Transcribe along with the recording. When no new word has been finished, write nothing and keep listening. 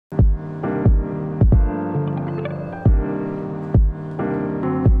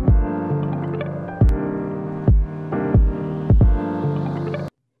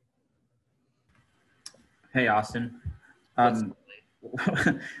Hey, Austin. What's Um,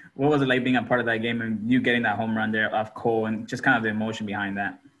 what was it like being a part of that game and you getting that home run there off Cole and just kind of the emotion behind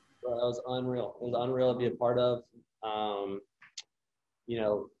that? That was unreal. It was unreal to be a part of. Um, you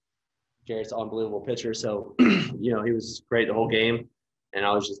know, Garrett's an unbelievable pitcher, so he was great the whole game. And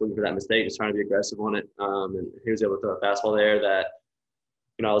I was just looking for that mistake, just trying to be aggressive on it. And he was able to throw a fastball there that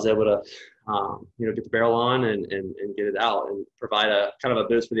I was able to get the barrel on and get it out and provide a kind of a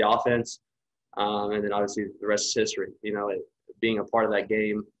boost for the offense. And then obviously the rest is history. Being a part of that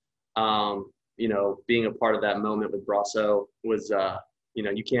game, being a part of that moment with Brosseau was,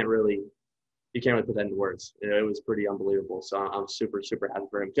 you can't really put that into words. It was pretty unbelievable. So I'm super, super happy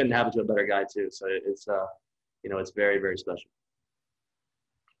for him. Couldn't happen to a better guy too. So it's very, very special.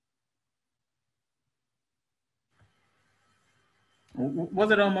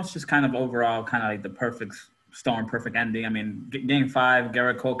 Was it almost just kind of overall kind of like the perfect storm, perfect ending? I mean, game five,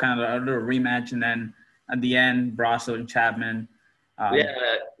 Garrett Cole kind of a little rematch, and then at the end, Brosseau and Chapman. Yeah,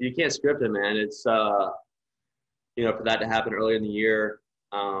 you can't script it, man. It's for that to happen early in the year,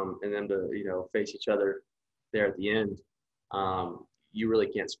 and them to face each other there at the end, you really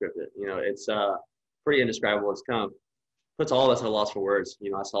can't script it. It's pretty indescribable. It's kind of puts all of us at a loss for words.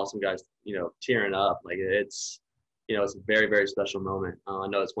 I saw some guys tearing up. Like it's a very, very special moment. I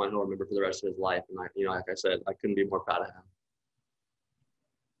know it's one he'll remember for the rest of his life, and like I said, I couldn't be more proud of him.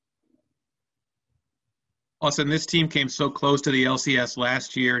 Austin, this team came so close to the LCS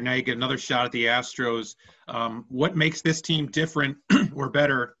last year. Now you get another shot at the Astros. What makes this team different or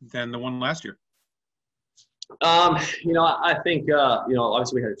better than the one last year? I think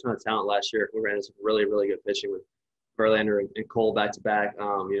obviously we had a ton of talent last year. We ran into some really, really good pitching with Verlander and Cole back to back.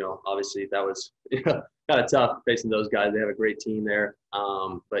 Obviously that was kind of tough facing those guys. They have a great team there.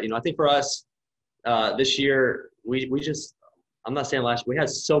 But I think for us this year, we just – I'm not saying last year. We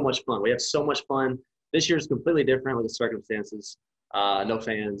had so much fun. We have so much fun. This year is completely different with the circumstances, no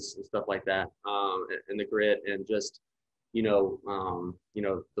fans and stuff like that, and the grit and just, the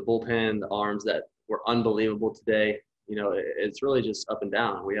bullpen, the arms that were unbelievable today. It's really just up and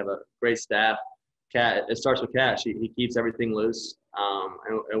down. We have a great staff. It starts with Cash. He keeps everything loose,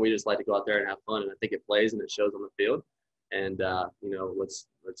 and we just like to go out there and have fun. And I think it plays and it shows on the field. And let's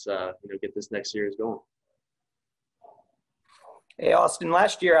get this next series going. Hey, Austin,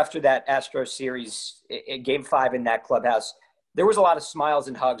 last year after that Astros series, in Game 5 in that clubhouse, there was a lot of smiles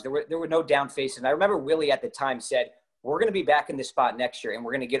and hugs. There were no down faces. And I remember Willie at the time said, we're going to be back in this spot next year, and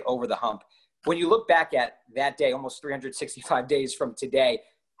we're going to get over the hump. When you look back at that day, almost 365 days from today,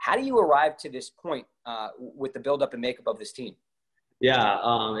 how do you arrive to this point with the buildup and makeup of this team? Yeah,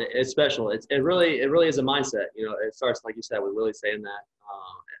 it's special. It really is a mindset. It starts, like you said, with Willie saying that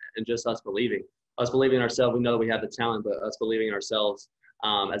and just us believing in ourselves. We know that we have the talent, but us believing in ourselves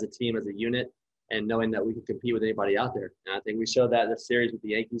as a team, as a unit, and knowing that we can compete with anybody out there. And I think we showed that in this series with the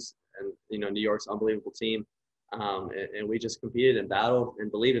Yankees and, New York's unbelievable team. And we just competed and battled and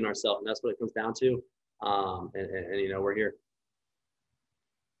believed in ourselves. And that's what it comes down to. And we're here.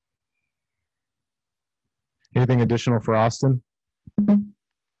 Anything additional for Austin?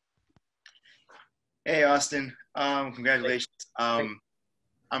 Hey, Austin. Congratulations.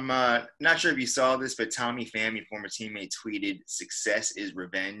 I'm not sure if you saw this, but Tommy Pham, your former teammate, tweeted, "Success is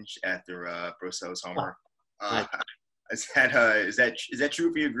revenge" after Brosseau's homer. Is that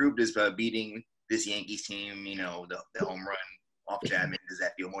true for your group? Does beating this Yankees team, the home run off Chapman, does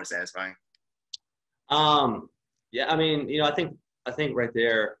that feel more satisfying? Yeah, I mean, I think right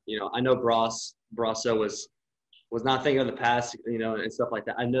there, I know Brosseau was not thinking of the past, and stuff like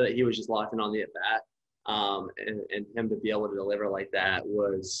that. I know that he was just locked in on the at bat. And him to be able to deliver like that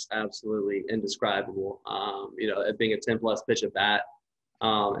was absolutely indescribable. It being a 10-plus pitch at bat,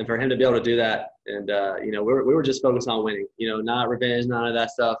 and for him to be able to do that, and we were just focused on winning. Not revenge, none of that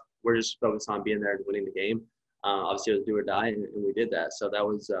stuff. We're just focused on being there and winning the game. Obviously, it was do or die, and we did that. So that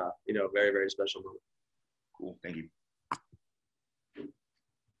was a very, very special moment. Cool. Thank you.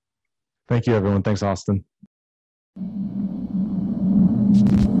 Thank you, everyone. Thanks, Austin.